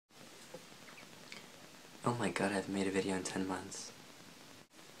Oh my god, I haven't made a video in 10 months.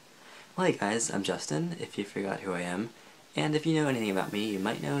 Well, hey guys, I'm Justin, if you forgot who I am, and if you know anything about me, you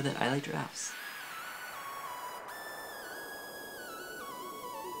might know that I like giraffes.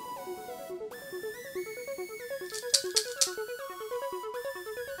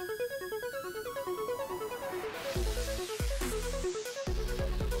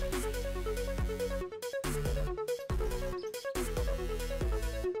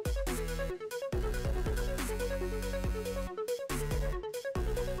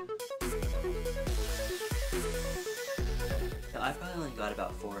 Now, I probably only got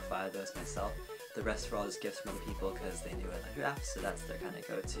about 4 or 5 of those myself. The rest were all just gifts from other people because they knew I liked giraffes, so that's their kind of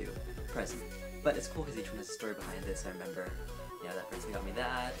go-to present. But it's cool because each one has a story behind it, so I remember, that person got me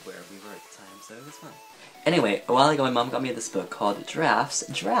that, where we were at the time, so it was fun. Anyway, a while ago my mom got me this book called Giraffes.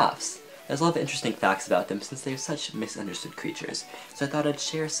 There's a lot of interesting facts about them since they're such misunderstood creatures, so I thought I'd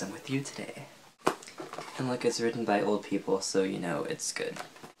share some with you today. And look, it's written by old people, so you know it's good.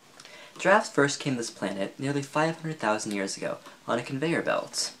 Giraffes first came to this planet nearly 500,000 years ago on a conveyor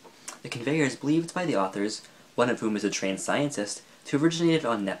belt. The conveyor is believed by the authors, one of whom is a trained scientist, to have originated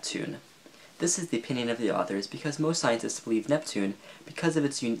on Neptune. This is the opinion of the authors because most scientists believe Neptune, because of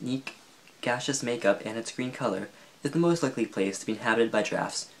its unique gaseous makeup and its green color, is the most likely place to be inhabited by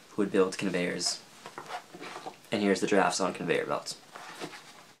giraffes who would build conveyors. And here's the giraffes on conveyor belts.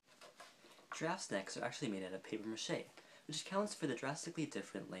 Giraffes' necks are actually made out of paper mache, which accounts for the drastically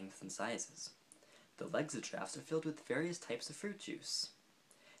different lengths and sizes. The legs of giraffes are filled with various types of fruit juice.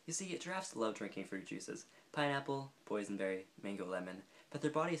 You see, giraffes love drinking fruit juices: pineapple, boysenberry, mango, lemon, but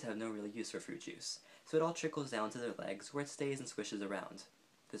their bodies have no real use for fruit juice, so it all trickles down to their legs where it stays and swishes around.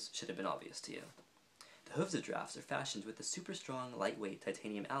 This should have been obvious to you. The hooves of giraffes are fashioned with a super strong, lightweight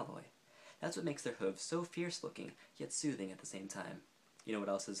titanium alloy. That's what makes their hooves so fierce looking, yet soothing at the same time. You know what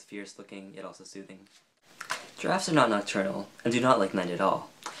else is fierce looking, yet also soothing? Giraffes are not nocturnal, and do not like night at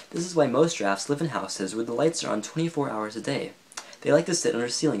all. This is why most giraffes live in houses where the lights are on 24 hours a day. They like to sit under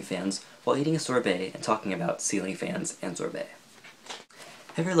ceiling fans while eating a sorbet and talking about ceiling fans and sorbet.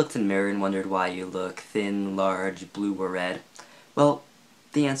 Have you ever looked in a mirror and wondered why you look thin, large, blue, or red? Well,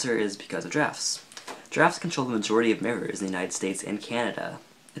 the answer is because of giraffes. Giraffes control the majority of mirrors in the United States and Canada.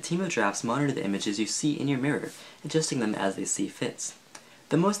 A team of giraffes monitor the images you see in your mirror, adjusting them as they see fit.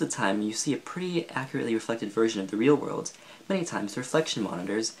 Though most of the time you see a pretty accurately reflected version of the real world, many times the reflection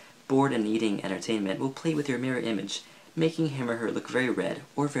monitors, bored and needing entertainment, will play with your mirror image, making him or her look very red,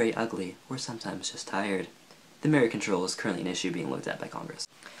 or very ugly, or sometimes just tired. The mirror control is currently an issue being looked at by Congress.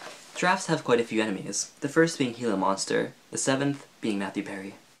 Giraffes have quite a few enemies, the first being Gila Monster, the seventh being Matthew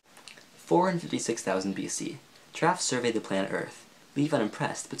Perry. 456,000 BC, giraffes survey the planet Earth, leave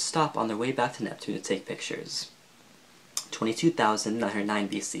unimpressed, but stop on their way back to Neptune to take pictures. 22,909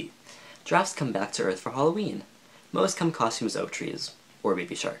 BC, giraffes come back to Earth for Halloween. Most come costumed as oak trees, or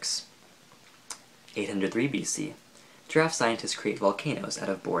baby sharks. 803 BC, giraffe scientists create volcanoes out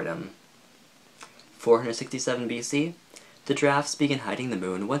of boredom. 467 BC, the giraffes begin hiding the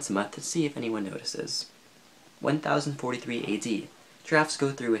moon once a month to see if anyone notices. 1043 AD, giraffes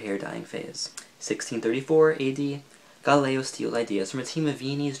go through a hair-dyeing phase. 1634 AD, Galileo steals ideas from a team of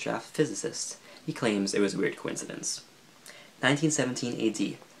Viennese giraffe physicists. He claims it was a weird coincidence.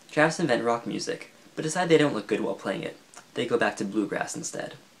 1917 AD, giraffes invent rock music, but decide they don't look good while playing it. They go back to bluegrass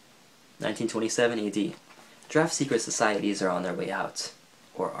instead. 1927 AD, giraffe secret societies are on their way out.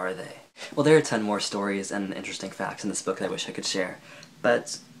 Or are they? Well, there are a ton more stories and interesting facts in this book that I wish I could share,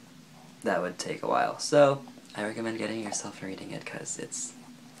 but that would take a while, so I recommend getting yourself and reading it because it's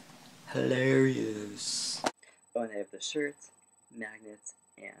hilarious. Oh, and I have the shirt, magnet,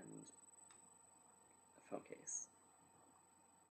 and